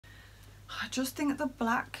I just think the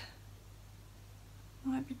black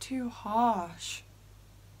might be too harsh,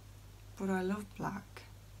 but I love black.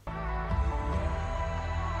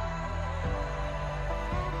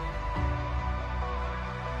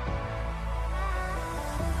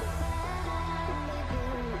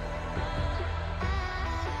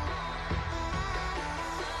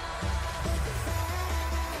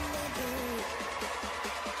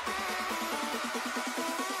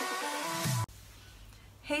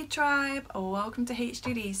 Hey tribe, welcome to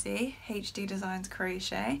HGDC, HG Designs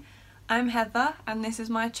Crochet. I'm Heather and this is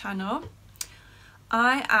my channel.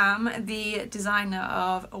 I am the designer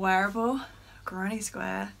of wearable granny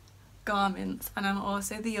square garments, and I'm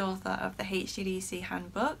also the author of the HGDC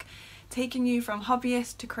handbook, taking you from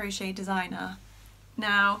hobbyist to crochet designer.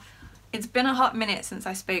 Now, it's been a hot minute since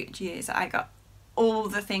I spoke to you, so I got all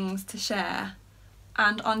the things to share.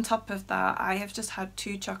 And on top of that, I have just had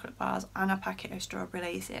 2 chocolate bars and a packet of strawberry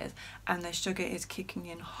laces, and the sugar is kicking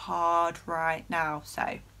in hard right now,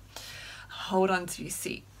 so hold on to your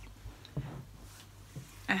seat.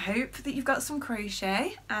 I hope that you've got some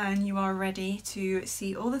crochet and you are ready to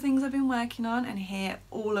see all the things I've been working on and hear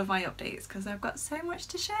all of my updates, because I've got so much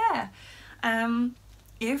to share.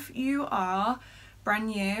 If you are brand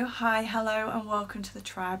new, hi, hello and welcome to the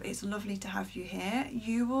tribe. It's lovely to have you here.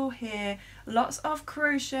 You will hear lots of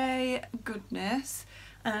crochet goodness.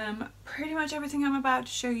 Pretty much everything I'm about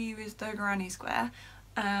to show you is the granny square.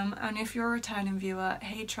 And if you're a returning viewer,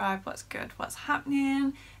 hey tribe, what's good, what's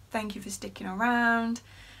happening? Thank you for sticking around.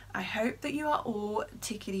 I hope that you are all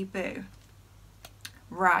tickety boo.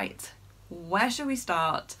 Right, where shall we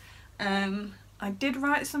start? I did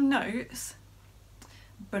write some notes,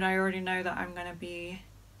 but I already know that I'm going to be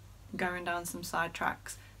going down some side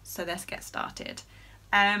tracks, so let's get started.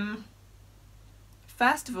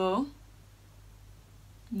 First of all,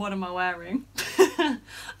 what am I wearing? I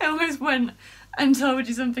almost went and told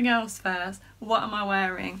you something else first. What am I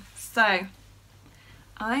wearing? So,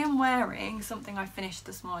 I am wearing something I finished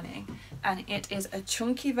this morning, and it is a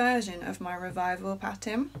chunky version of my revival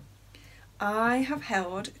pattern. I have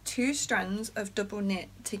held 2 strands of double knit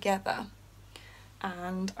together,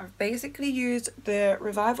 and I've basically used the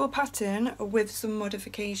revival pattern with some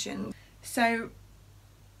modifications. So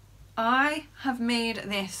I have made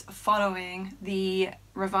this following the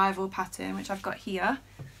revival pattern, which I've got here,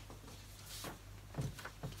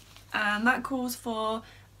 and that calls for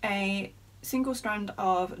a single strand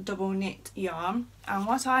of double knit yarn. And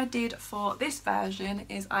what I did for this version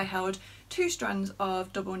is I held 2 strands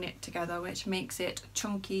of double knit together, which makes it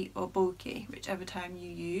chunky or bulky, whichever term you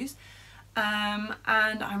use. And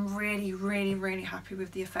I'm really happy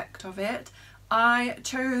with the effect of it. I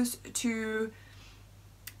chose to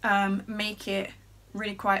make it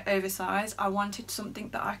really quite oversized. I wanted something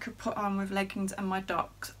that I could put on with leggings and my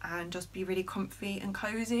docks and just be really comfy and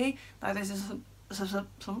cozy. Like this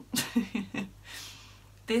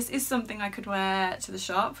is something I could wear to the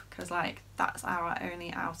shop, because like that's our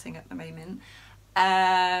only outing at the moment.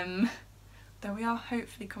 Though we are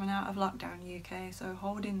hopefully coming out of lockdown UK, so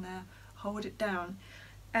hold in there. Hold it down.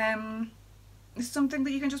 It's something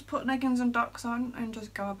that you can just put leggings and docks on and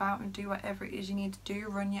just go about and do whatever it is you need to do,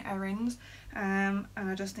 run your errands, and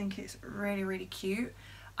I just think it's really cute.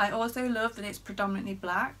 I also love that it's predominantly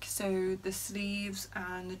black, so the sleeves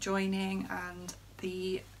and the joining and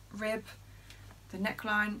the rib, the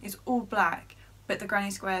neckline is all black, but the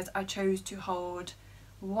granny squares I chose to hold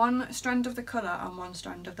 1 strand of the colour and 1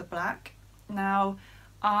 strand of the black. Now,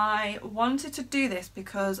 I wanted to do this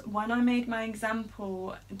because when I made my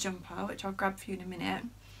example jumper, which I'll grab for you in a minute,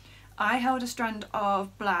 I held a strand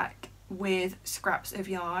of black with scraps of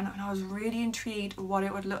yarn, and I was really intrigued what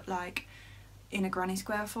it would look like in a granny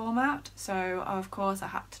square format, so of course I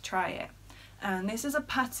had to try it. And this is a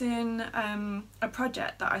pattern, a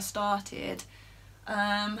project that I started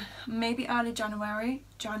maybe early January,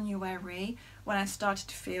 when I started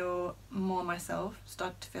to feel more myself,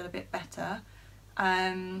 started to feel a bit better.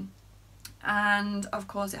 And of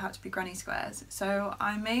course it had to be granny squares, so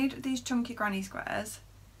I made these chunky granny squares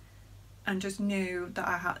and just knew that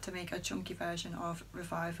I had to make a chunky version of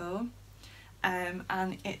revival.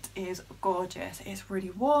 And it is gorgeous. It's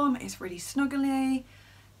really warm, it's really snuggly.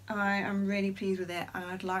 I am really pleased with it, and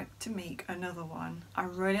I'd like to make another one. I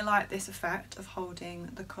really like this effect of holding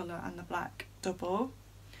the colour and the black double.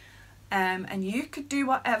 And you could do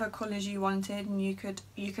whatever colours you wanted, and you could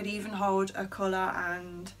even hold a colour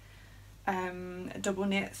and double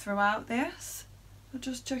knit throughout this. I'm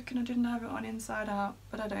just checking I didn't have it on inside out,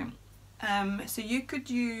 but I don't. So you could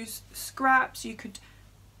use scraps, you could,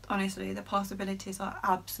 honestly the possibilities are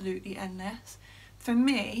absolutely endless. For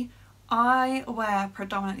me, I wear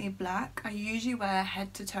predominantly black. I usually wear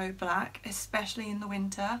head to toe black, especially in the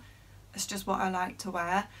winter. It's just what I like to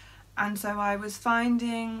wear. And so I was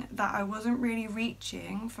finding that I wasn't really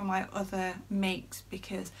reaching for my other makes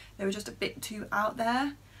because they were just a bit too out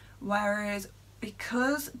there. Whereas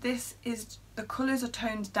because this is, the colours are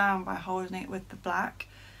toned down by holding it with the black,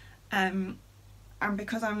 and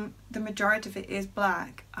because the majority of it is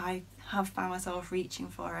black, I have found myself reaching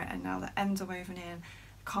for it, and now the ends are woven in,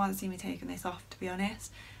 I can't see me taking this off, to be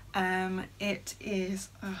honest. It is,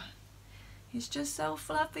 it's just so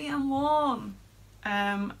fluffy and warm.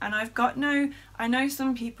 And I've got I know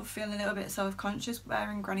some people feel a little bit self-conscious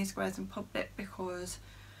wearing granny squares in public because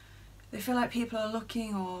they feel like people are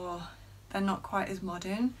looking or they're not quite as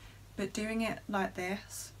modern, but doing it like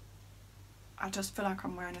this, I just feel like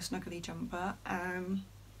I'm wearing a snuggly jumper.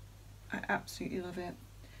 I absolutely love it.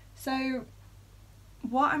 So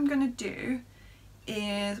what I'm going to do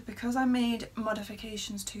is, because I made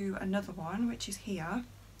modifications to another one, which is here,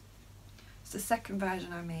 it's the second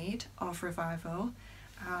version I made of Revival.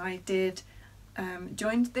 I did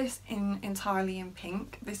joined this entirely in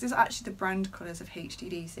pink. This is actually the brand colours of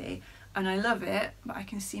HGDC, and I love it, but I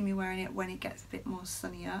can see me wearing it when it gets a bit more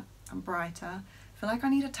sunnier and brighter. I feel like I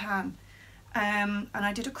need a tan. And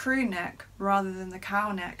I did a crew neck rather than the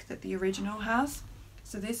cow neck that the original has.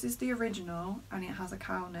 So this is the original and it has a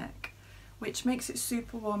cow neck, which makes it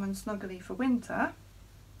super warm and snuggly for winter.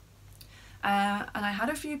 And I had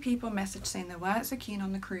a few people message saying they weren't so keen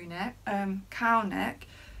on the crew neck, cow neck,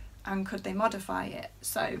 and could they modify it.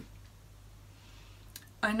 So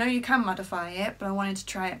I know you can modify it, but I wanted to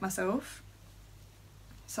try it myself.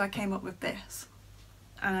 So I came up with this.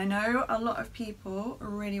 And I know a lot of people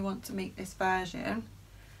really want to make this version,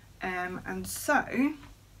 and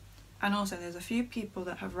also there's a few people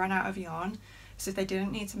that have run out of yarn, so if they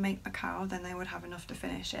didn't need to make the cow, then they would have enough to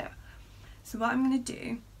finish it. So what I'm going to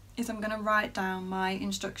do is I'm going to write down my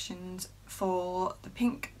instructions for the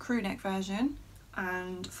pink crew neck version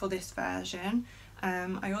and for this version.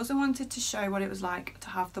 I also wanted to show what it was like to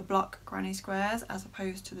have the block granny squares as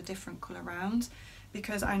opposed to the different colour rounds,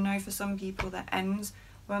 because I know for some people the ends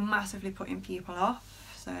were massively putting people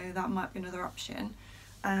off, so that might be another option.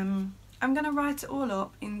 I'm going to write it all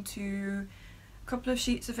up into a couple of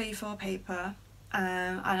sheets of A4 paper,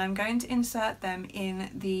 and I'm going to insert them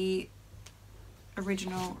in the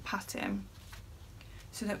original pattern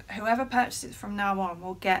so that whoever purchases from now on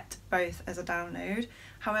will get both as a download.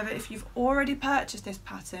 However, if you've already purchased this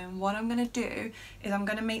pattern, what I'm going to do is I'm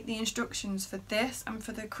going to make the instructions for this and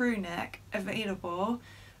for the crew neck available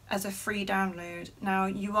as a free download. Now,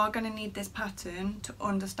 you are going to need this pattern to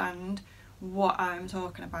understand what I'm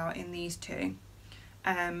talking about in these two.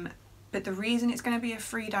 But the reason it's going to be a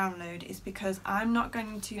free download is because I'm not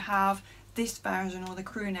going to have this version or the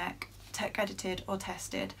crew neck tech edited or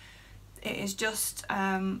tested. It is just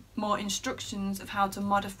more instructions of how to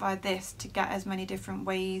modify this to get as many different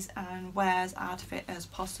ways and wears out of it as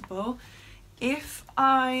possible. If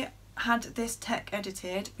I had this tech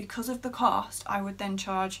edited, because of the cost, I would then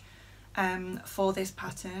charge for this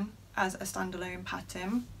pattern as a standalone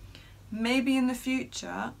pattern. Maybe in the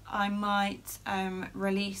future I might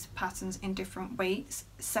release patterns in different weights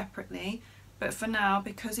separately, but for now,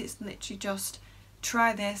 because it's literally just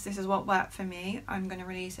try this is what worked for me, I'm going to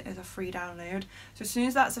release it as a free download. So as soon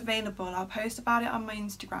as that's available, I'll post about it on my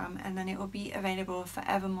Instagram, and then it will be available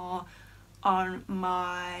forevermore on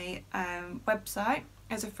my website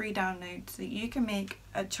as a free download, so that you can make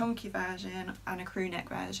a chunky version and a crew neck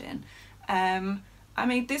version. I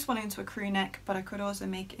made this one into a crew neck, but I could also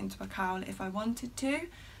make it into a cowl if I wanted to.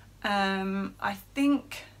 I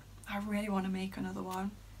think I really want to make another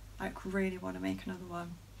one,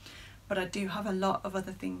 but I do have a lot of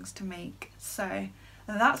other things to make. So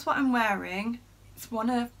that's what I'm wearing. It's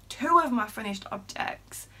two of my finished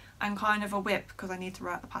objects and kind of a whip because I need to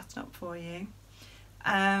write the pattern up for you.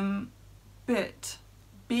 But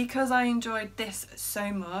because I enjoyed this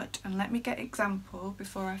so much, and let me get an example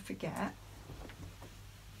before I forget.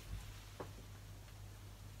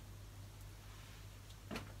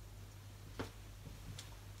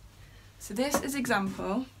 So this is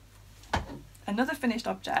example, another finished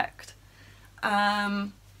object,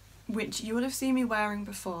 which you would have seen me wearing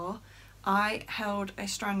before. I held a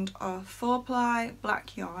strand of 4-ply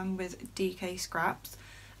black yarn with DK scraps,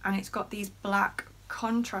 and it's got these black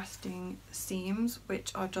contrasting seams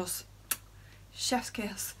which are just chef's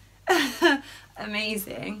kiss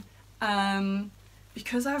amazing.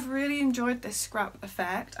 Because I've really enjoyed this scrap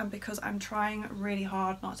effect, and because I'm trying really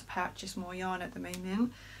hard not to purchase more yarn at the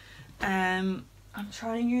moment, I'm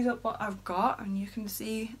trying to use up what I've got, and you can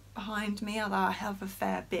see behind me that I have a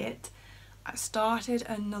fair bit. started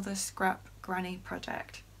another scrap granny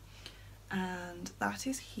project, and that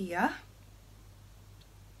is here.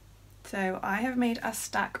 So I have made a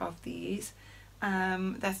stack of these.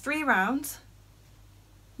 They're 3 rounds,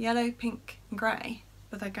 yellow, pink and grey,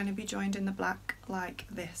 but they're going to be joined in the black like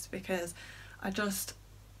this because I just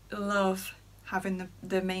love having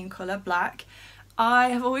the main colour black. I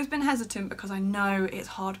have always been hesitant because I know it's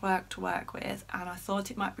hard work to work with, and I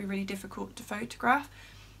thought it might be really difficult to photograph.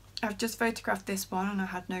 I've just photographed this one and I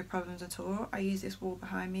had no problems at all. I use this wall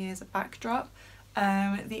behind me as a backdrop.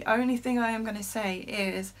 The only thing I am going to say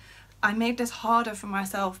is I made this harder for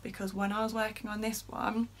myself because when I was working on this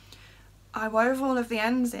one, I wove all of the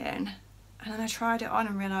ends in, and then I tried it on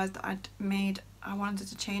and realised that I wanted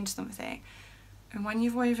to change something. And when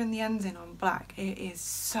you've woven the ends in on black, it is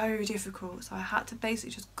so difficult, so I had to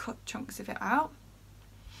basically just cut chunks of it out.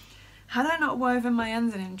 Had I not woven my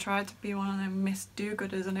ends in and tried to be one of them Miss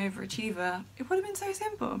Do-Gooders and overachiever, it would have been so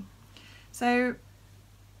simple. So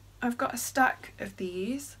I've got a stack of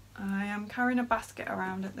these. I am carrying a basket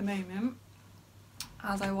around at the moment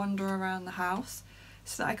as I wander around the house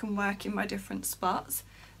so that I can work in my different spots.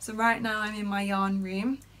 So right now I'm in my yarn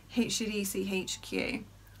room, HGDCHQ.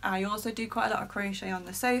 I also do quite a lot of crochet on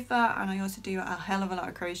the sofa, and I also do a hell of a lot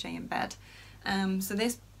of crochet in bed. So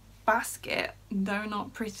this basket, though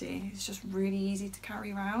not pretty, it's just really easy to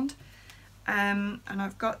carry around. And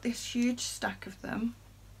I've got this huge stack of them,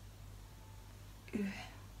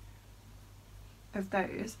 of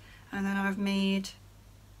those, and then I've made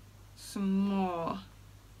some more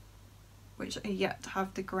which are yet to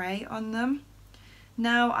have the grey on them.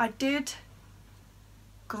 Now I did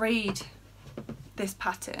grade this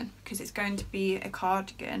pattern because it's going to be a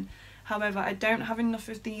cardigan, however I don't have enough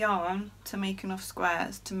of the yarn to make enough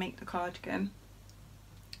squares to make the cardigan.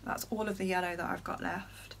 That's all of the yellow that I've got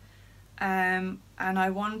left, and I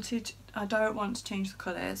don't want to change the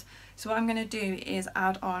colours, so what I'm going to do is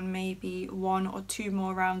add on maybe 1 or 2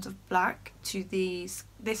 more rounds of black to this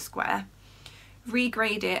square,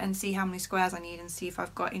 regrade it and see how many squares I need and see if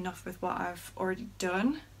I've got enough with what I've already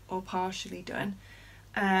done or partially done.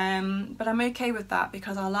 But I'm okay with that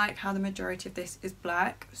because I like how the majority of this is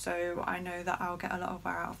black, so I know that I'll get a lot of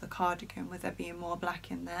wear out of the cardigan with there being more black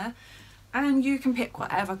in there. And you can pick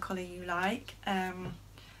whatever colour you like.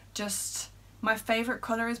 Just my favourite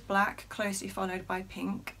colour is black, closely followed by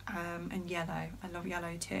pink and yellow. I love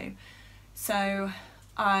yellow too. So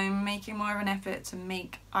I'm making more of an effort to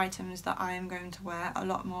make items that I am going to wear a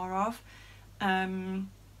lot more of.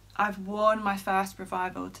 I've worn my first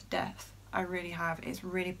revival to death. I really have. It's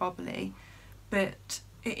really bobbly, but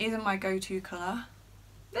it isn't my go-to colour.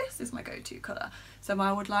 This is my go-to colour. So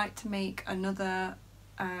I would like to make another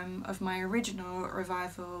of my original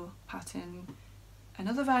revival pattern,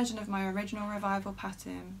 another version of my original revival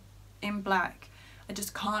pattern in black. I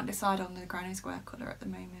just can't decide on the granny square colour at the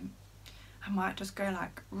moment. I might just go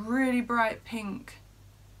like really bright pink.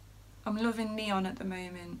 I'm loving neon at the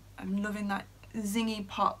moment. I'm loving that zingy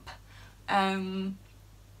pop.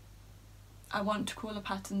 I want to call a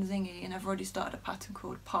pattern zingy, and I've already started a pattern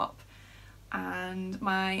called Pop. And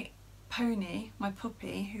my pony, my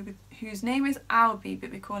puppy, whose name is Albie,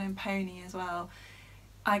 but we call him Pony as well,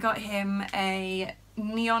 I got him a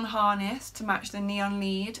neon harness to match the neon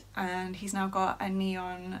lead, and he's now got a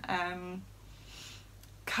neon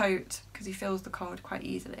coat because he feels the cold quite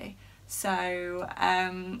easily. So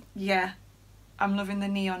yeah, I'm loving the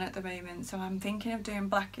neon at the moment, so I'm thinking of doing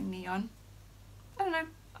black and neon. I don't know,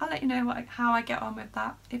 I'll let you know how I get on with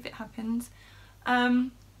that if it happens. So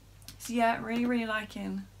yeah, really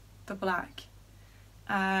liking the black.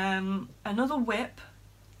 Another whip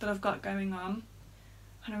that I've got going on,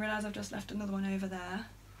 and I realise I've just left another one over there,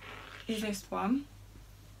 is this one.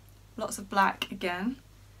 Lots of black again.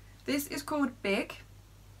 This is called Big.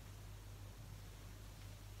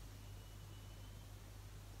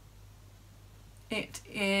 It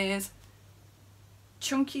is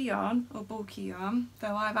chunky yarn or bulky yarn,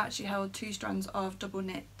 though I've actually held 2 strands of double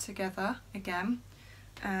knit together again,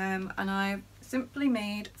 and I've simply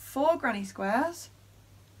made 4 granny squares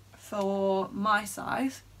for my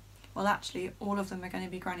size. Well, actually all of them are going to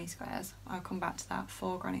be granny squares. I'll come back to that.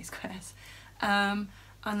 4 granny squares. And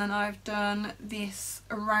then I've done this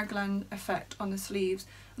raglan effect on the sleeves,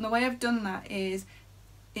 and the way I've done that is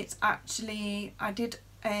it's actually, I did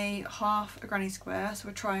a half a granny square, so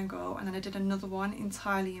a triangle, and then I did another one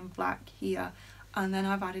entirely in black here, and then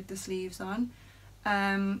I've added the sleeves on.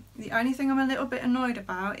 The only thing I'm a little bit annoyed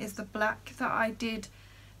about is the black that I did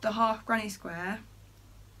the half granny square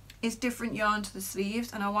is different yarn to the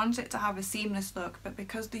sleeves, and I want it to have a seamless look, but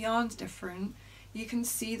because the yarn's different you can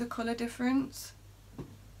see the colour difference.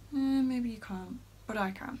 Maybe you can't, but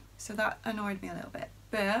I can, so that annoyed me a little bit.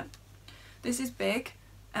 But this is big.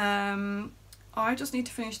 I just need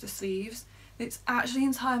to finish the sleeves. It's actually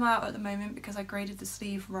in timeout at the moment because I graded the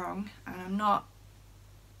sleeve wrong and I'm not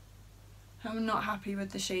happy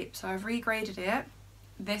with the shape, so I've regraded it.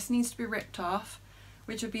 This needs to be ripped off,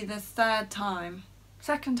 which would be the second time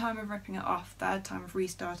of ripping it off, third time of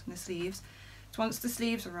restarting the sleeves. So once the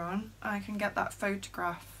sleeves are on, I can get that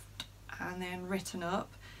photographed and then written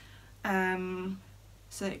up,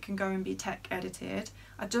 so it can go and be tech edited.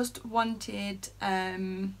 I just wanted,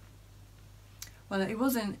 well, it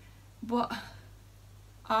wasn't what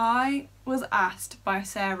I was asked by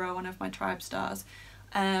Sarah, one of my tribe stars,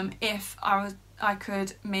 if I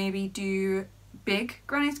could maybe do big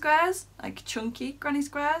granny squares, like chunky granny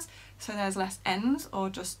squares, so there's less ends, or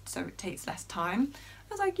just so it takes less time.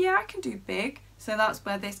 I was like, yeah, I can do big. So that's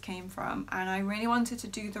where this came from, and I really wanted to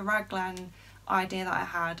do the raglan idea that I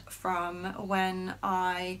had from when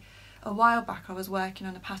a while back I was working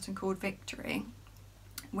on a pattern called Victory,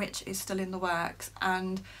 which is still in the works,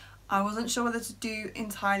 and I wasn't sure whether to do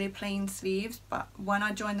entirely plain sleeves, but when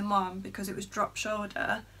I joined them on, because it was drop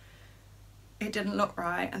shoulder, it didn't look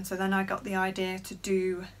right, and so then I got the idea to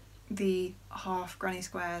do the half granny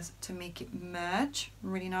squares to make it merge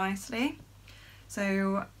really nicely.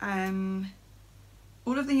 So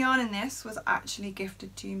all of the yarn in this was actually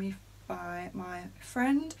gifted to me by my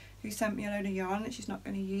friend, who sent me a load of yarn that she's not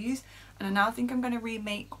going to use, and I now think I'm going to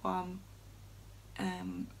remake one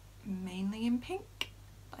mainly in pink,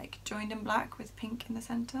 like joined in black with pink in the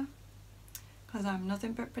centre, because I'm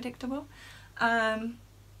nothing but predictable.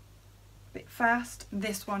 Bit fast,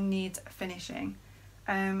 this one needs finishing,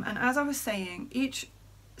 and as I was saying, each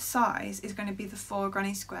size is going to be the 4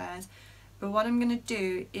 granny squares, but what I'm going to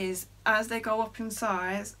do is, as they go up in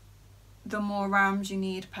size, the more rounds you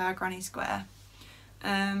need per granny square.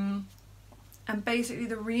 And basically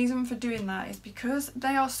the reason for doing that is because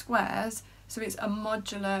they are squares, so it's a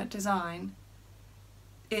modular design.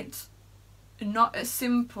 It's not as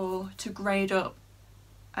simple to grade up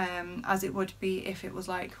as it would be if it was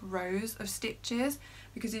like rows of stitches,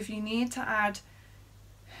 because if you need to add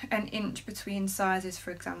an inch between sizes,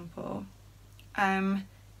 for example,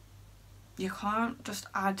 you can't just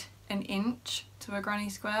add an inch to a granny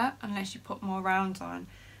square unless you put more rounds on.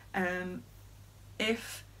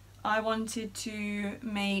 If I wanted to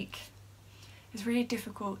make, it's really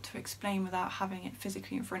difficult to explain without having it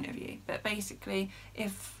physically in front of you, but basically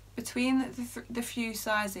if between the few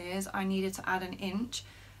sizes I needed to add an inch,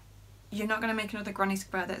 you're not going to make another granny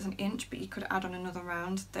square that's an inch, but you could add on another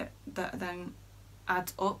round that then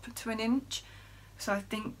adds up to an inch. So I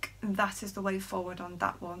think that is the way forward on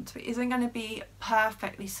that one. So it isn't going to be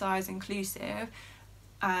perfectly size inclusive,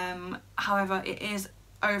 however it is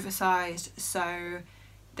oversized, so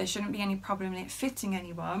there shouldn't be any problem in it fitting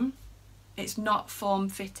anyone. It's not form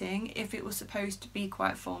fitting. If it was supposed to be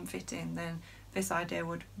quite form fitting, then this idea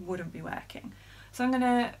wouldn't be working. So I'm going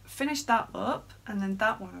to finish that up, and then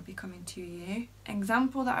that one will be coming to you.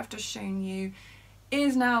 Example that I've just shown you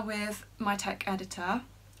is now with my tech editor,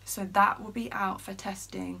 so that will be out for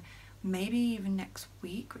testing maybe even next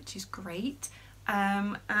week, which is great.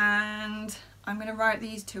 And I'm going to write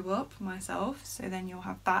these 2 up myself, so then you'll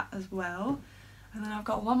have that as well. And then I've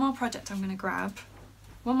got one more project I'm going to grab,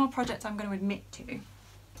 one more project I'm going to admit to,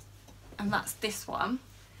 and that's this one.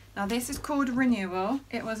 Now this is called Renewal.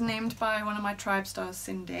 It was named by one of my tribe stars,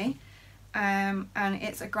 Cindy, and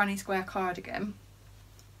it's a granny square cardigan.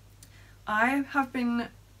 I have been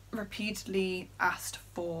repeatedly asked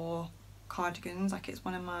for cardigans, like it's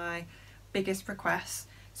one of my biggest requests,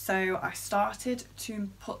 so I started to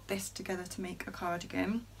put this together to make a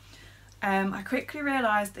cardigan. I quickly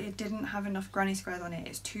realised that it didn't have enough granny squares on it.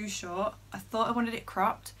 It's too short. I thought I wanted it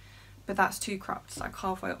cropped, but that's too cropped, it's like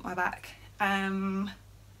halfway up my back.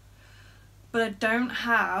 But I don't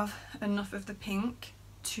have enough of the pink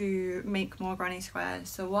to make more granny squares,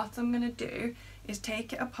 so what I'm going to do is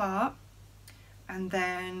take it apart and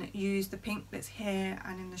then use the pink that's here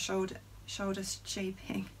and in the shoulder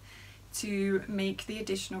shaping to make the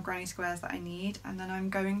additional granny squares that I need, and then I'm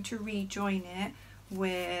going to rejoin it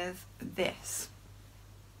with this,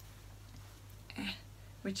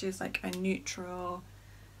 which is like a neutral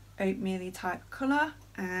oatmeal-y type colour.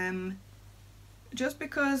 Just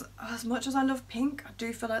because as much as I love pink, I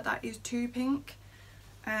do feel like that is too pink,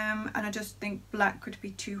 and I just think black would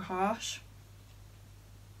be too harsh.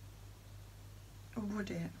 Or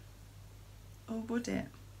would it? Or would it?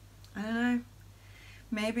 I don't know.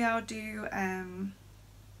 Maybe I'll do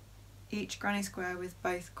each granny square with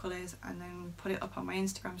both colours and then put it up on my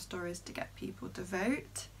Instagram stories to get people to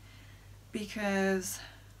vote, because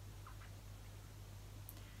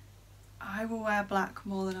I will wear black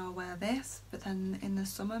more than I'll wear this, but then in the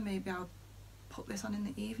summer maybe I'll put this on in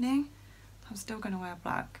the evening. I'm still going to wear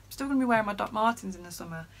black. I'm still going to be wearing my Doc Martens in the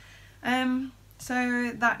summer.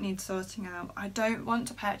 So that needs sorting out. I don't want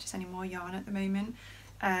to purchase any more yarn at the moment,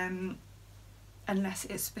 unless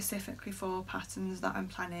it's specifically for patterns that I'm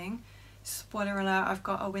planning. Spoiler alert, I've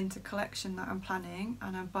got a winter collection that I'm planning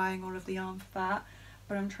and I'm buying all of the yarn for that,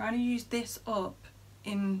 but I'm trying to use this up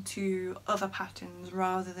into other patterns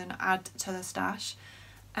rather than add to the stash.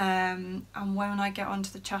 And when I get onto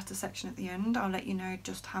the chatter section at the end, I'll let you know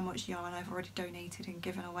just how much yarn I've already donated and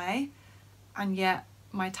given away. And yet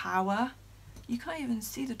my tower, you can't even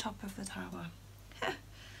see the top of the tower.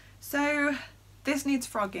 So this needs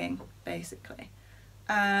frogging basically.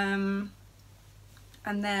 And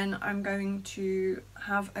then I'm going to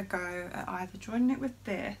have a go at either joining it with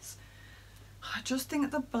this. I just think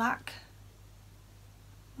the black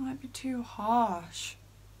might be too harsh,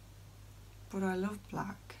 but I love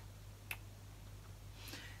black.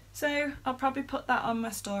 So I'll probably put that on my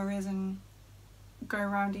stories and go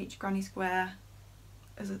around each granny square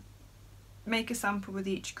make a sample with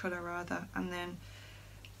each colour rather, and then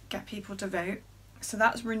get people to vote. So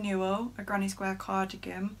that's Renewal, a granny square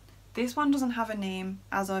cardigan. This one doesn't have a name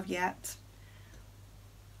as of yet.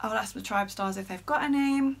 I'll ask the Tribe Stars if they've got a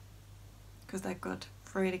name, because they're good,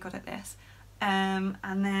 really good at this. And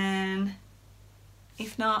then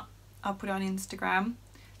if not, I'll put it on Instagram.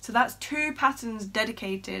 So that's 2 patterns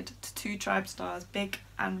dedicated to 2 Tribe Stars, Big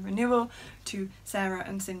and Renewal, to Sarah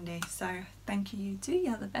and Cindy. So thank you two,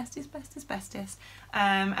 you're the bestest, bestest, bestest.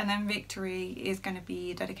 And then Victory is going to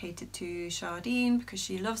be dedicated to Shardine because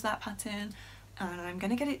she loves that pattern, and I'm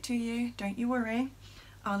going to get it to you, don't you worry.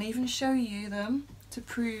 I'll even show you them to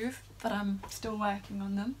prove that I'm still working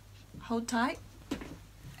on them. Hold tight.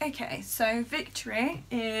 Okay, so Victory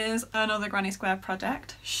is another granny square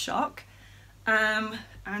project, shock.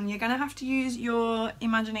 And you're going to have to use your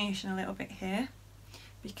imagination a little bit here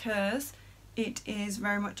because it is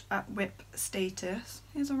very much at whip status.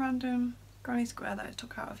 Here's a random granny square that I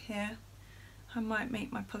took out of here. I might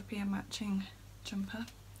make my puppy a matching jumper.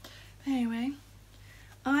 Anyway,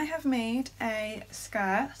 I have made a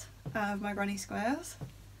skirt out of my granny squares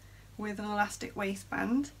with an elastic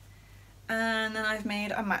waistband, and then I've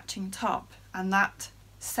made a matching top, and that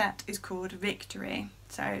set is called Victory.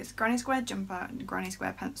 So it's a granny square jumper and a granny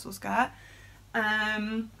square pencil skirt.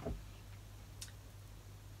 And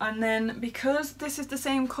then because this is the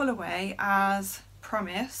same colourway as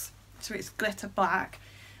Promise, so it's glitter black,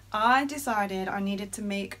 I decided I needed to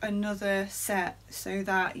make another set so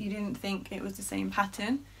that you didn't think it was the same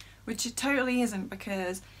pattern, which it totally isn't,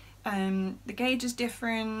 because the gauge is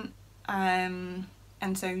different, and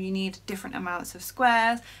so you need different amounts of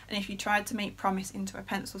squares, and if you tried to make Promise into a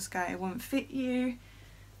pencil skirt it wouldn't fit you.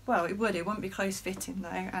 Well, it wouldn't be close fitting though,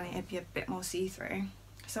 and it'd be a bit more see-through.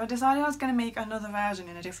 So I decided I was going to make another version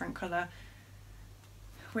in a different colour,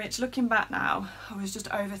 which looking back now I was just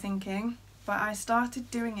overthinking, but I started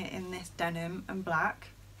doing it in this denim and black.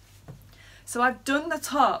 So I've done the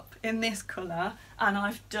top in this colour and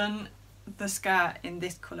I've done the skirt in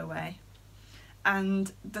this colourway,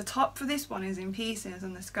 and the top for this one is in pieces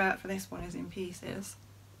and the skirt for this one is in pieces.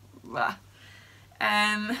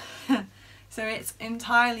 So it's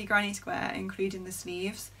entirely granny square including the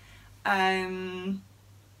sleeves, and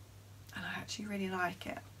I actually really like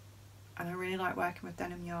it, and I really like working with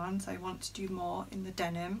denim yarn, so I want to do more in the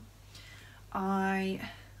denim. I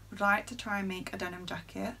would like to try and make a denim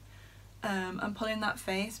jacket. I'm pulling that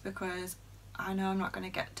face because I know I'm not going to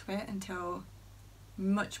get to it until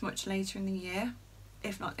much later in the year,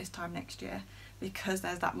 if not this time next year, because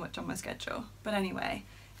there's that much on my schedule. But anyway,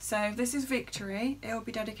 so this is Victory. It will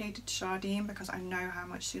be dedicated to Shardine because I know how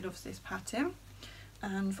much she loves this pattern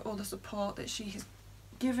and for all the support that she has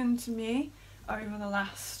given to me over the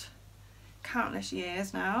last countless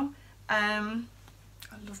years now. I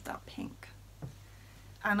love that pink.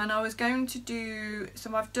 And then I was going to do,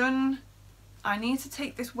 so I need to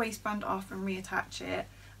take this waistband off and reattach it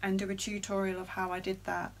and do a tutorial of how I did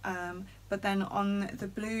that, but then on the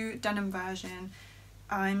blue denim version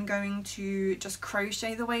I'm going to just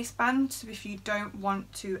crochet the waistband, so if you don't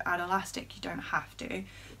want to add elastic you don't have to.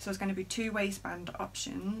 So there's going to be 2 waistband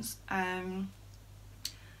options,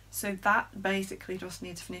 so that basically just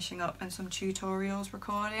needs finishing up and some tutorials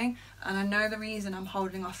recording, and I know the reason I'm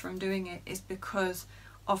holding off from doing it is because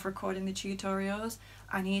of recording the tutorials.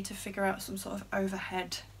 I need to figure out some sort of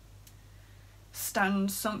overhead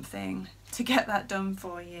stand something to get that done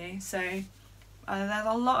for you. So there's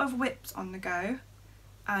a lot of whips on the go,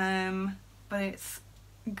 but it's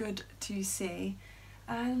good to see,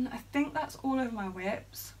 and I think that's all of my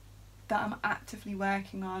whips. that I'm actively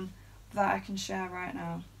working on that I can share right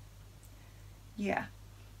now. Yeah.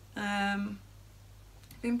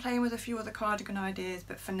 Been playing with a few other cardigan ideas,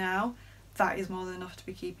 but for now that is more than enough to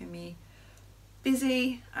be keeping me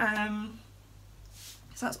busy.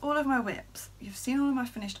 So that's all of my whips. You've seen all of my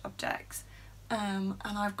finished objects, and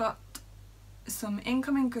I've got some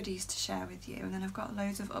incoming goodies to share with you, and then I've got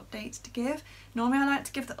loads of updates to give. Normally I like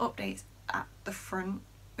to give the updates at the front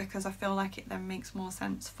because I feel like it then makes more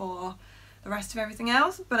sense for the rest of everything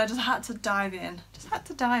else, but I just had to dive in.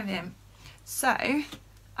 So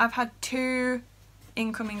I've had 2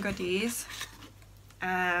 incoming goodies,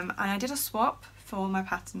 and I did a swap for my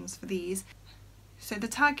patterns for these. So the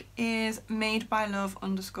tag is made by love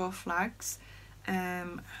 _flags,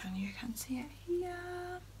 and you can see it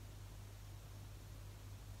here.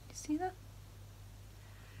 You see that?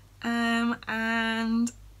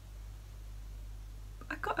 And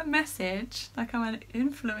I got a message, like I'm an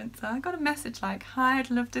influencer, I got a message like, hi,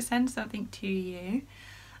 I'd love to send something to you.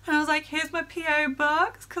 And I was like, here's my PO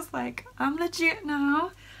box, because like I'm legit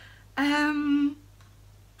now. And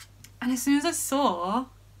as soon as I saw,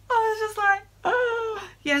 I was just like, oh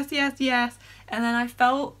yes, yes, yes. And then I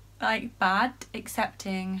felt like bad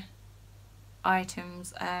accepting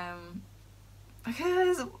items,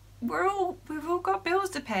 because we've all got bills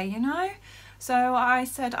to pay, you know. So I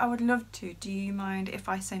said I would love to. Do you mind if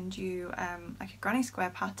I send you like a granny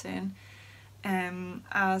square pattern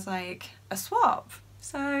as like a swap?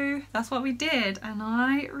 So that's what we did, and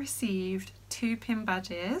I received 2 pin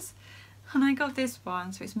badges, and I got this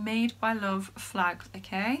one. So it's made by love flags.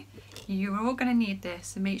 Okay, you're all gonna need this,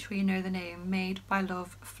 so make sure you know the name. Made by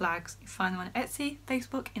love flags. You find them on Etsy,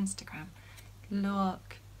 Facebook, Instagram.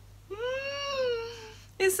 Look,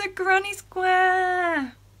 it's a granny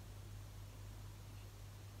square.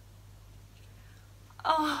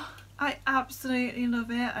 Oh, I absolutely love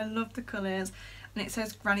it. I love the colours, and it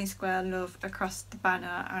says Granny Square Love across the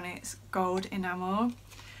banner, and it's gold enamel.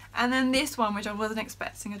 And then this one, which I wasn't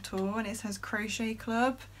expecting at all, and it says Crochet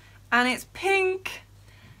Club, and it's pink.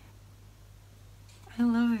 I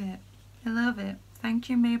love it. I love it. Thank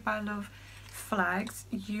you, Made by Love flags.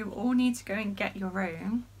 You all need to go and get your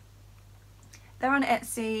own. They're on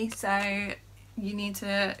Etsy, so you need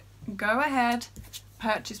to go ahead,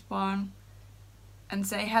 purchase one, and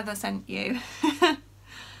say Heather sent you.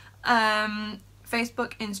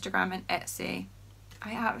 Facebook, Instagram and Etsy.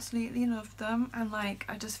 I absolutely love them, and like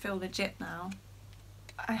I just feel legit now.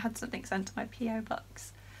 I had something sent to my PO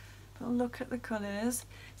box, but look at the colours.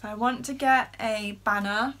 So I want to get a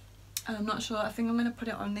banner, and I'm not sure, I think I'm going to put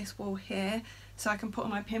it on this wall here so I can put all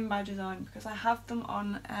my pin badges on, because I have them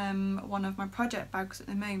on one of my project bags at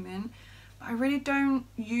the moment. I really don't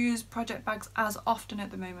use project bags as often at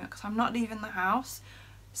the moment because I'm not leaving the house,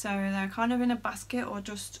 so they're kind of in a basket, or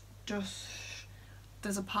just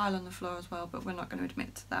there's a pile on the floor as well, but we're not going to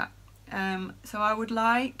admit to that. So I would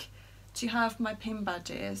like to have my pin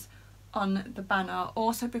badges on the banner,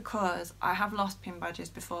 also because I have lost pin badges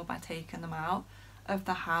before by taking them out of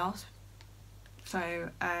the house. So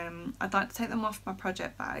I'd like to take them off my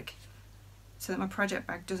project bag so that my project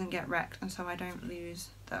bag doesn't get wrecked and so I don't lose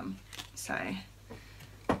them. So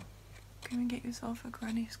go and get yourself a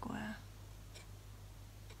granny square.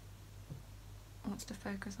 Wants to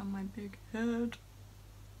focus on my big head.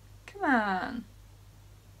 Come on.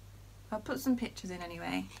 I'll put some pictures in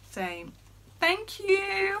anyway. So thank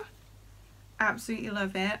you. Absolutely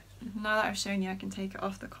love it. Now that I've shown you, I can take it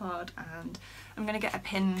off the card, and I'm going to get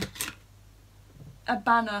a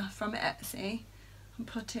banner from Etsy and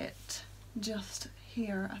put it just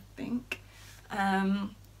here, I think.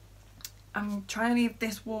 I'm trying to leave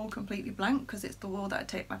this wall completely blank because it's the wall that I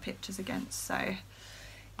take my pictures against, so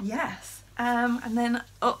yes. And then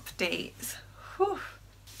updates. Whew.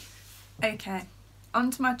 Okay,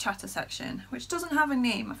 on to my chatter section, which doesn't have a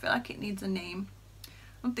name. I feel like it needs a name.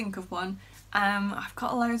 I'll think of one. I've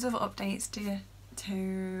got loads of updates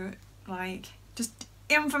to like just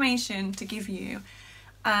information to give you.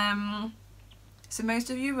 So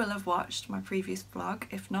most of you will have watched my previous vlog.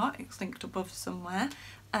 If not, it's linked above somewhere,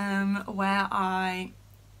 where I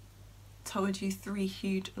told you 3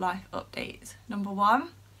 huge life updates. Number 1,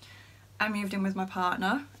 I moved in with my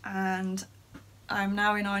partner and I'm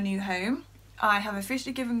now in our new home. I have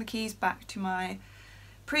officially given the keys back to my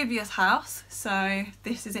previous house, so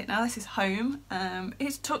this is it now. This is home.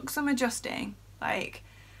 It took some adjusting, like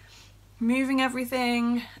moving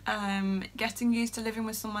everything, getting used to living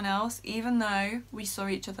with someone else, even though we saw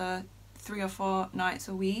each other 3 or 4 nights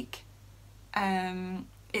a week.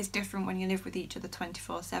 It's different when you live with each other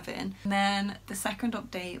 24/7. And then the second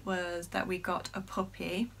update was that we got a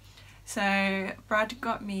puppy. So Brad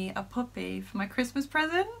got me a puppy for my Christmas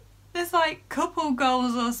present. It's like couple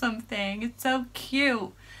goals or something. It's so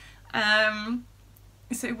cute.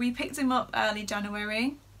 So we picked him up early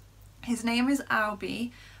January. His name is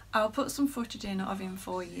Albie. I'll put some footage in of him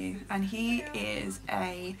for you, and he is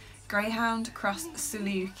a Greyhound cross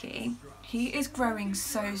Saluki. He is growing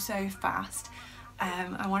so fast,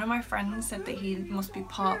 and one of my friends said that he must be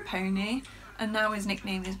part pony, and now his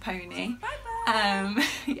nickname is Pony.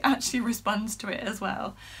 He actually responds to it as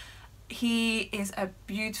well. He is a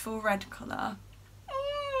beautiful red colour.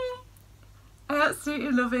 I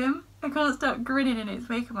absolutely love him. I can't stop grinning and it's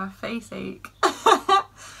making my face ache.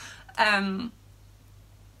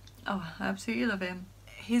 Oh, I absolutely love him.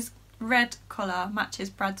 His red colour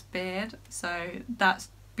matches Brad's beard, so that's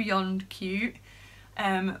beyond cute.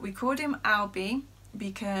 We called him Albie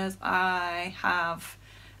because I have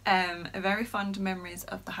very fond memories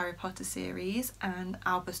of the Harry Potter series, and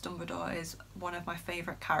Albus Dumbledore is one of my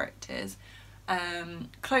favourite characters.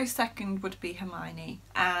 Close second would be Hermione,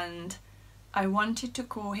 and I wanted to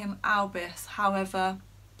call him Albus. However,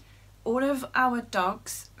 all of our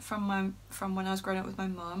dogs from when I was growing up with my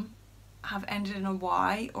mum have ended in a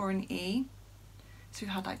Y or an E. So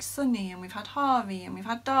we've had like Sunny, and we've had Harvey, and we've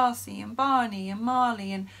had Darcy and Barney and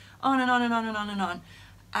Marley, and on and on and on and on and on.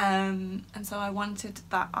 And so I wanted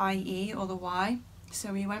that IE or the Y,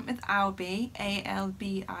 so we went with Albie,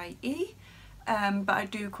 A-L-B-I-E, but I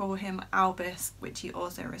do call him Albus, which he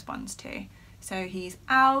also responds to. So he's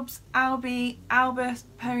Albs, Albie, Albus,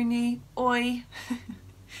 Pony, Oi,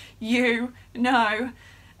 you, no.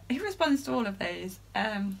 He responds to all of those,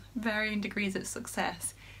 varying degrees of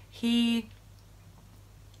success. He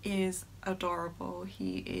is adorable,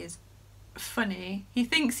 he is funny, he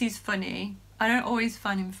thinks he's funny. I don't always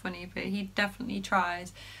find him funny, but he definitely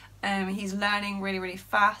tries. He's learning really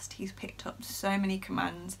fast. He's picked up so many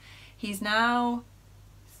commands. He's now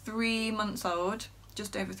 3 months old,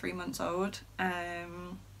 just over 3 months old. I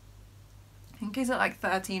think he's at like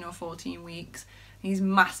 13 or 14 weeks. He's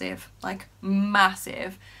massive, like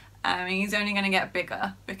massive. He's only going to get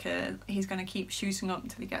bigger because he's going to keep shooting up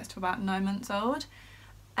until he gets to about 9 months old.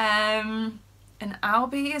 And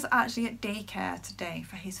Albie is actually at daycare today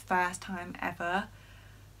for his first time ever,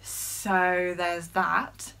 so there's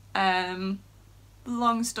that.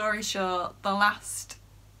 Long story short, the last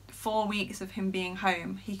 4 weeks of him being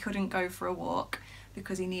home, he couldn't go for a walk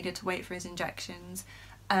because he needed to wait for his injections.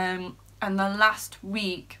 And the last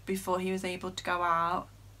week before he was able to go out,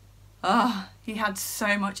 he had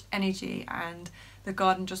so much energy, and the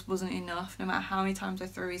garden just wasn't enough. No matter how many times I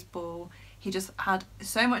threw his ball, he just had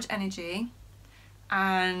so much energy.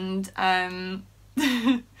 And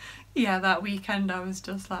yeah, that weekend I was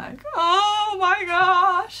just like, oh my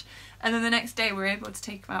gosh. And then the next day we were able to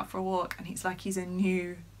take him out for a walk, and he's like, he's a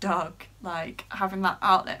new dog. Like, having that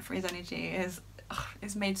outlet for his energy is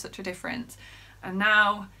it's made such a difference. And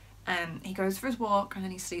now he goes for his walk, and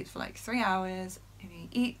then he sleeps for like 3 hours, and he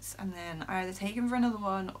eats, and then I either take him for another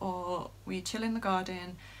one or we chill in the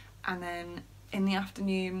garden. And then in the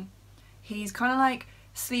afternoon he's kind of like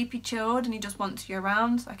sleepy chilled, and he just wants you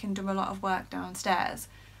around, so I can do a lot of work downstairs.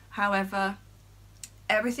 However,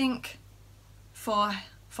 everything for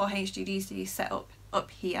HGDC is set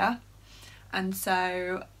up here, and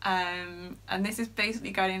so and this is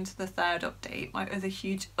basically going into the third update. My other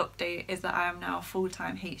huge update is that I am now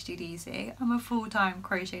full-time HGDC. I'm a full-time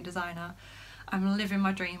crochet designer. I'm living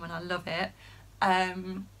my dream and I love it.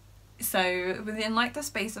 So within like the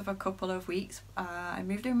space of a couple of weeks, I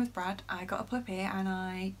moved in with Brad, I got a puppy, and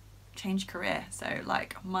I changed career. So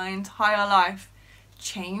like my entire life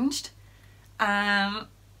changed, and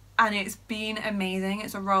it's been amazing.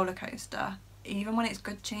 It's a roller coaster. Even when it's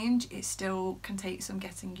good change, it still can take some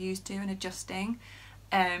getting used to and adjusting.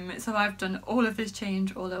 So I've done all of this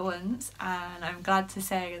change all at once, and I'm glad to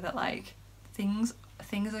say that like things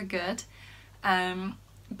are good.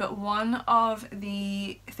 But one of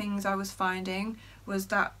the things I was finding was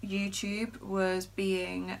that YouTube was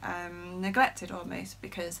being neglected almost,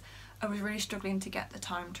 because I was really struggling to get the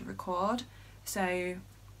time to record. So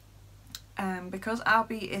because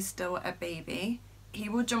Albie is still a baby, he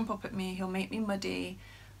will jump up at me, he'll make me muddy.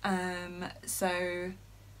 So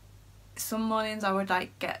some mornings I would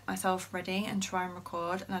like get myself ready and try and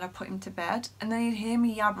record, and then I'd put him to bed, and then he'd hear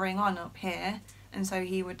me yabbering on up here, and so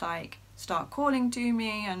he would like start calling to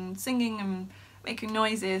me and singing and making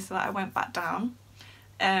noises, so that I went back down.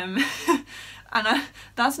 And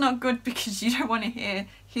that's not good, because you don't want to hear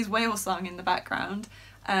his whale song in the background.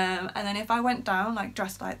 And then if I went down like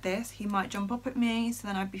dressed like this, he might jump up at me, so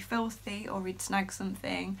then I'd be filthy or he'd snag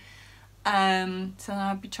something. So then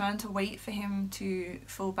I'd be trying to wait for him to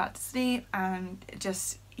fall back to sleep, and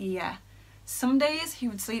just, yeah, some days he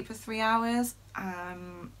would sleep for 3 hours,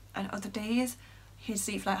 and other days he'd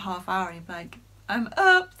sleep for like half hour and he'd be like, I'm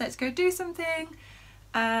up, let's go do something.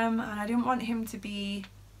 And I didn't want him to be,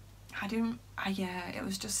 yeah, it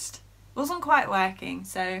wasn't quite working.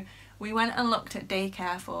 So we went and looked at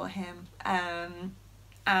daycare for him,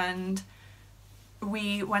 and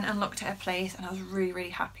we went and looked at a place, and I was really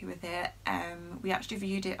happy with it. We actually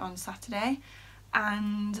viewed it on Saturday,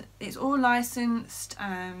 and it's all licensed,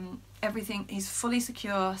 everything, he's fully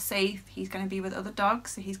secure, safe, he's going to be with other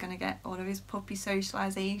dogs, so he's going to get all of his puppy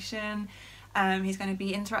socialisation, he's going to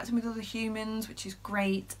be interacting with other humans, which is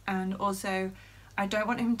great. And also I don't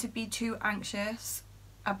want him to be too anxious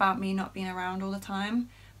about me not being around all the time,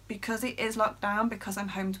 because it is locked down, because I'm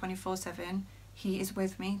home 24/7. He is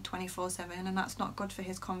with me 24/7, and that's not good for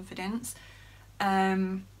his confidence.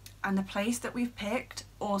 And the place that we've picked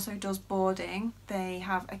also does boarding. They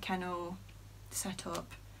have a kennel set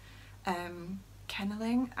up,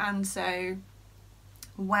 kenneling, and so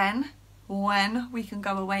when we can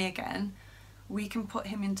go away again, we can put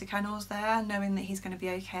him into kennels there, knowing that he's going to be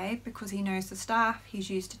okay, because he knows the staff, he's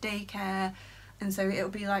used to daycare, and so it'll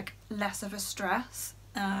be like less of a stress.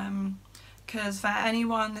 Because for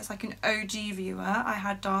anyone that's like an OG viewer, I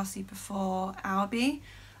had Darcy before Albie,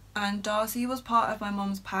 and Darcy was part of my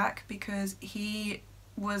mum's pack because he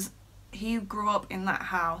grew up in that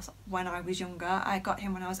house when I was younger. I got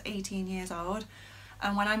him when I was 18 years old,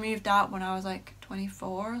 and when I moved out when I was like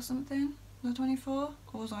 24 or something, was I 24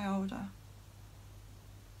 or was I older?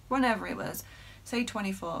 Whenever it was, say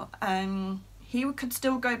 24, he could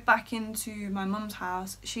still go back into my mum's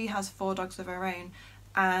house. She has 4 dogs of her own,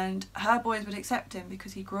 and her boys would accept him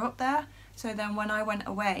because he grew up there. So then when I went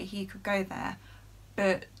away, he could go there.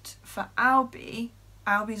 But for Albie's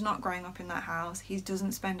not growing up in that house. He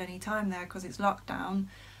doesn't spend any time there because it's locked down.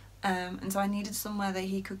 And so I needed somewhere that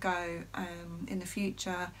he could go in the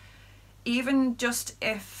future. Even just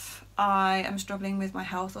if I am struggling with my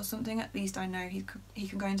health or something, at least I know he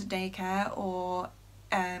can go into daycare, or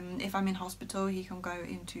if I'm in hospital, he can go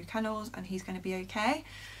into kennels and he's going to be okay.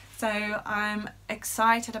 So I'm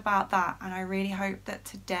excited about that, and I really hope that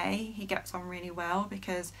today he gets on really well,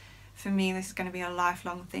 because for me this is going to be a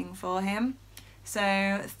lifelong thing for him.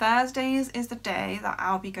 So Thursdays is the day that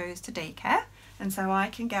Albie goes to daycare, and so I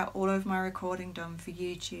can get all of my recording done for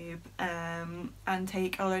YouTube, and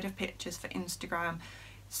take a load of pictures for Instagram,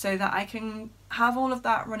 so that I can have all of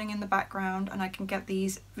that running in the background and I can get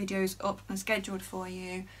these videos up and scheduled for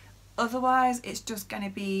you. Otherwise it's just going to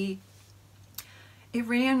be, it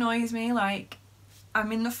really annoys me, like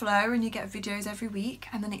I'm in the flow and you get videos every week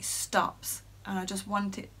and then it stops, and I just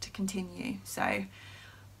want it to continue. So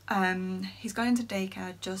he's going to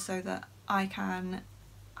daycare just so that I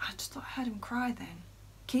just thought I heard him cry then.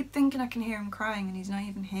 Keep thinking I can hear him crying and he's not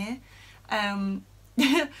even here.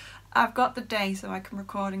 I've got the day so I can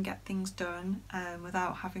record and get things done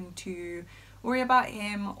without having to worry about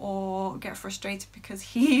him or get frustrated because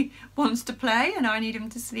he wants to play and I need him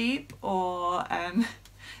to sleep, or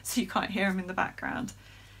so you can't hear him in the background.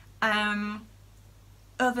 Other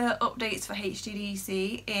updates for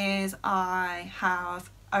HGDC is I have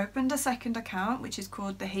opened a second account which is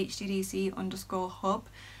called the HGDC_hub,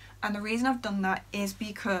 and the reason I've done that is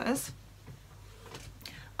because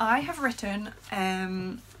I have written,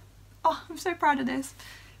 oh, I'm so proud of this.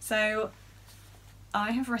 So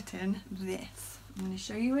I have written this. I'm going to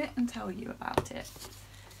show you it and tell you about it.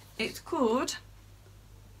 It's called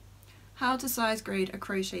How to Size Grade a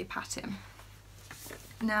Crochet Pattern.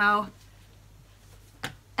 Now,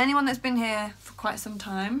 anyone that's been here for quite some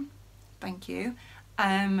time, thank you.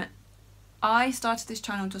 I started this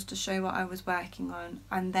channel just to show what I was working on,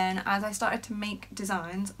 and then as I started to make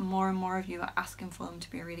designs, more and more of you are asking for them to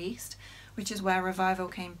be released, which is where Revival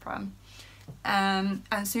came from. And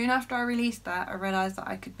soon after I released that, I realised that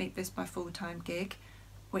I could make this my full-time gig,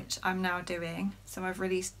 which I'm now doing. So I've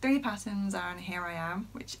released 3 patterns and here I am,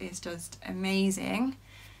 which is just amazing.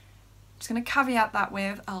 Just going to caveat that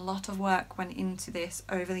with a lot of work went into this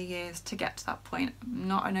over the years to get to that point. I'm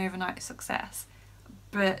not an overnight success,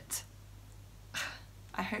 but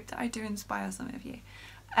I hope that I do inspire some of you.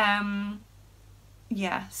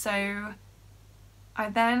 Yeah, so I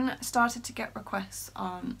then started to get requests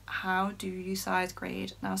on how do you size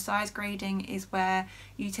grade. Now size grading is where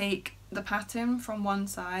you take the pattern from one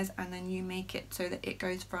size and then you make it so that it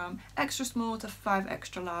goes from extra small to 5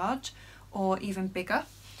 extra large, or even bigger,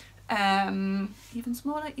 even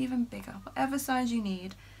smaller, even bigger, whatever size you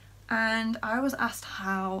need. And I was asked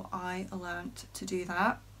how I learnt to do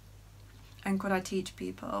that and could I teach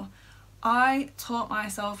people. I taught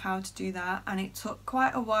myself how to do that, and it took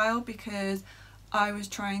quite a while because I was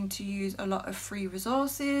trying to use a lot of free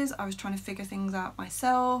resources. I was trying to figure things out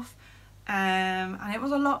myself, and it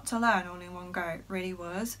was a lot to learn all in one go, it really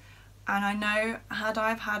was. And I know had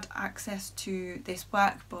I've had access to this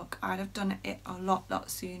workbook, I'd have done it a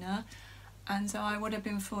lot sooner, and so I would have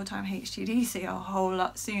been full-time HGDC a whole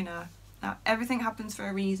lot sooner. Now everything happens for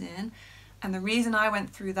a reason, and the reason I went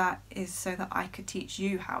through that is so that I could teach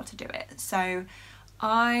you how to do it. So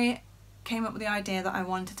I came up with the idea that I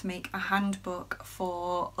wanted to make a handbook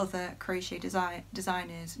for other crochet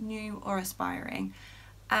designers, new or aspiring.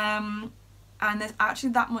 And there's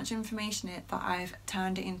actually that much information in it that I've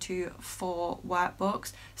turned it into 4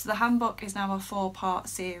 workbooks. So the handbook is now a 4-part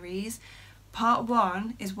series. Part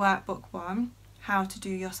 1 is workbook 1, how to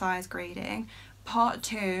do your size grading. Part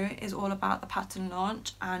 2 is all about the pattern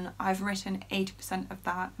launch, and I've written 80% of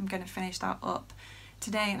that. I'm going to finish that up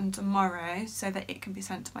today and tomorrow so that it can be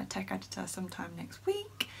sent to my tech editor sometime next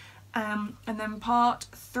week. And then part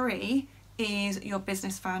 3 is your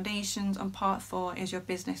business foundations, and part 4 is your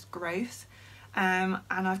business growth. And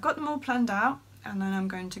I've got them all planned out, and then I'm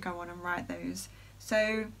going to go on and write those.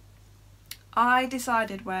 So I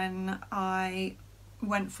decided when I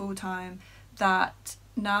went full-time that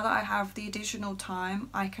now that I have the additional time,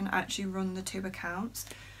 I can actually run the 2 accounts.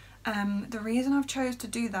 The reason I've chose to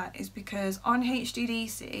do that is because on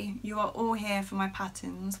HGDC you are all here for my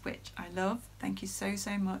patterns, which I love. Thank you so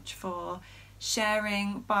much for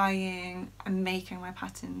sharing, buying and making my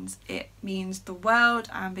patterns. It means the world,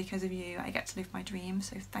 and because of you I get to live my dream,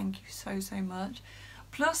 so thank you so much.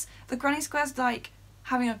 Plus the granny square's like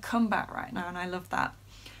having a comeback right now, and I love that.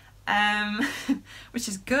 Which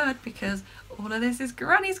is good because all of this is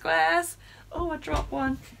granny squares. Oh, I dropped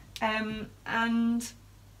one. And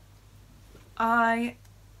I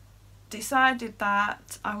decided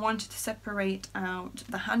that I wanted to separate out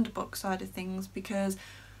the handbook side of things, because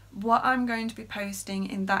what I'm going to be posting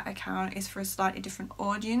in that account is for a slightly different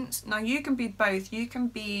audience. Now you can be both. You can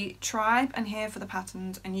be tribe and here for the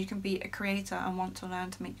patterns, and you can be a creator and want to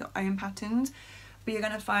learn to make your own patterns, but you're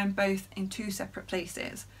going to find both in 2 separate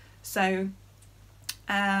places. So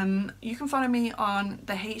you can follow me on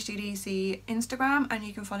the HGDC Instagram, and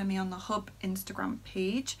you can follow me on the Hub Instagram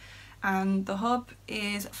page, and the Hub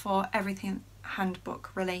is for everything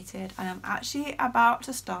handbook related, and I'm actually about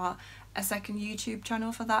to start a 2nd YouTube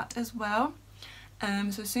channel for that as well.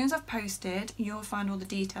 So as soon as I've posted, you'll find all the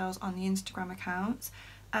details on the Instagram accounts,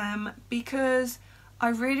 because I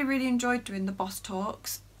really enjoyed doing the boss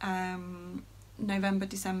talks November,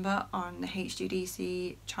 December on the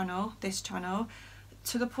HGDC channel, this channel,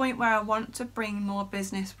 to the point where I want to bring more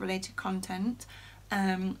business related content,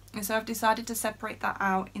 and so I've decided to separate that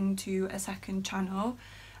out into a 2nd channel.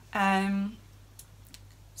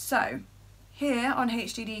 So here on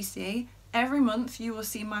HGDC, every month you will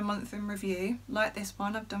see my month in review, like this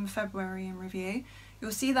one. I've done February in review.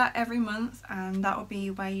 You'll see that every month, and that will be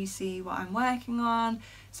where you see what I'm working on,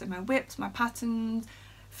 so my whips, my patterns,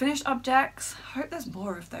 finished objects, I hope there's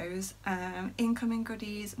more of those, incoming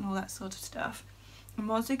goodies and all that sort of stuff. I'm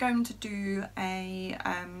also going to do a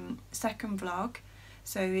 2nd vlog,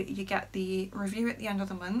 so you get the review at the end of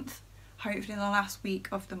the month, hopefully the last week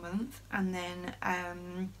of the month, and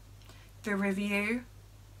then the review,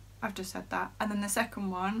 I've just said that, and then the 2nd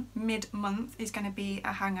one, mid-month, is going to be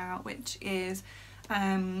a hangout, which is,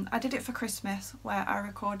 I did it for Christmas, where I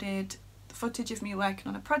recorded footage of me working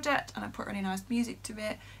on a project and I put really nice music to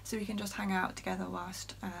it, so we can just hang out together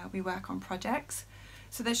whilst we work on projects.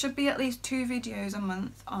 So there should be at least 2 videos a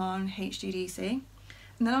month on HGDC,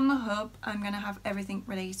 and then on the Hub I'm going to have everything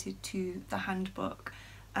related to the handbook.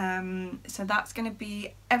 So that's going to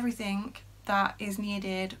be everything that is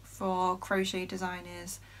needed for crochet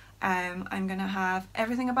designers. I'm going to have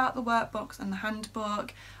everything about the workbooks and the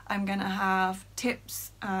handbook. I'm going to have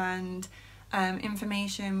tips and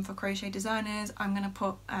information for crochet designers. I'm going to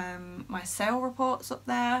put my sale reports up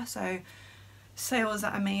there, so sales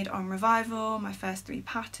that I made on Revival, my first 3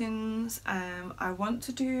 patterns. I want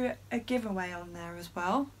to do a giveaway on there as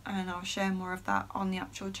well, and I'll share more of that on the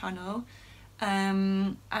actual channel.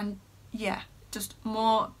 And yeah, just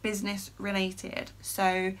more business related.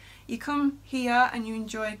 So you come here and you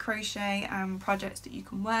enjoy crochet and projects that you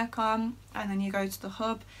can work on, and then you go to the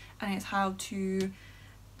Hub and it's how to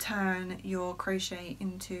turn your crochet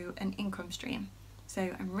into an income stream.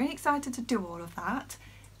 So I'm really excited to do all of that.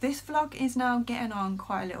 This vlog is now getting on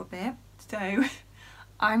quite a little bit, so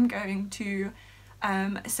I'm going to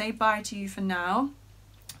say bye to you for now.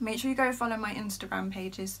 Make sure you go follow my Instagram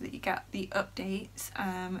pages so that you get the updates.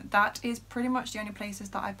 That is pretty much the only places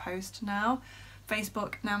that I post now.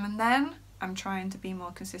 Facebook now and then. I'm trying to be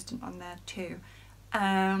more consistent on there too.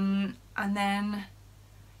 And then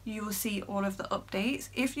you will see all of the updates.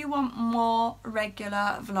 If you want more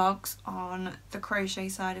regular vlogs on the crochet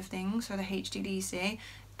side of things, so the HGDC,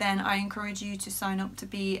 then I encourage you to sign up to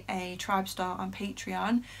be a Tribe Star on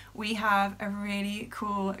Patreon. We have a really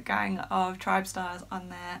cool gang of Tribe Stars on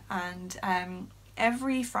there, and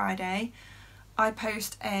every Friday I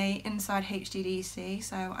post a Inside HGDC,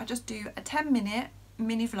 so I just do a 10-minute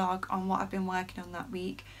mini vlog on what I've been working on that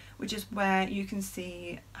week, which is where you can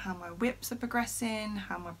see how my whips are progressing,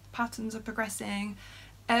 how my patterns are progressing.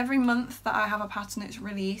 Every month that I have a pattern that's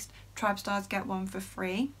released, Tribe Stars get one for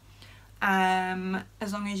free.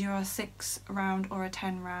 As long as you're a 6 round or a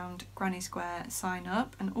 10 round granny square sign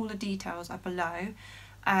up, and all the details are below,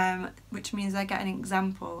 which means I get an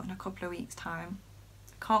example in a couple of weeks time.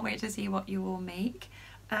 Can't wait to see what you all make.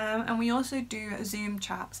 And we also do Zoom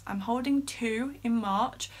chats. I'm holding 2 in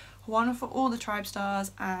March, one for all the Tribe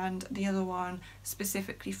Stars and the other one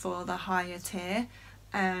specifically for the higher tier,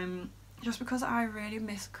 just because I really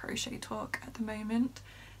miss crochet talk at the moment.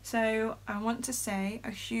 So I want to say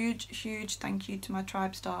a huge thank you to my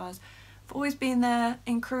Tribe Stars for always being there,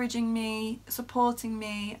 encouraging me, supporting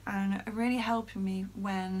me, and really helping me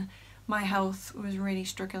when my health was really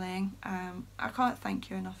struggling. I can't thank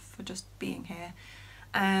you enough for just being here.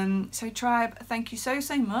 So Tribe, thank you so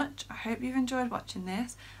much. I hope you've enjoyed watching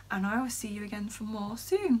this, and I will see you again for more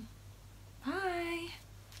soon. Bye!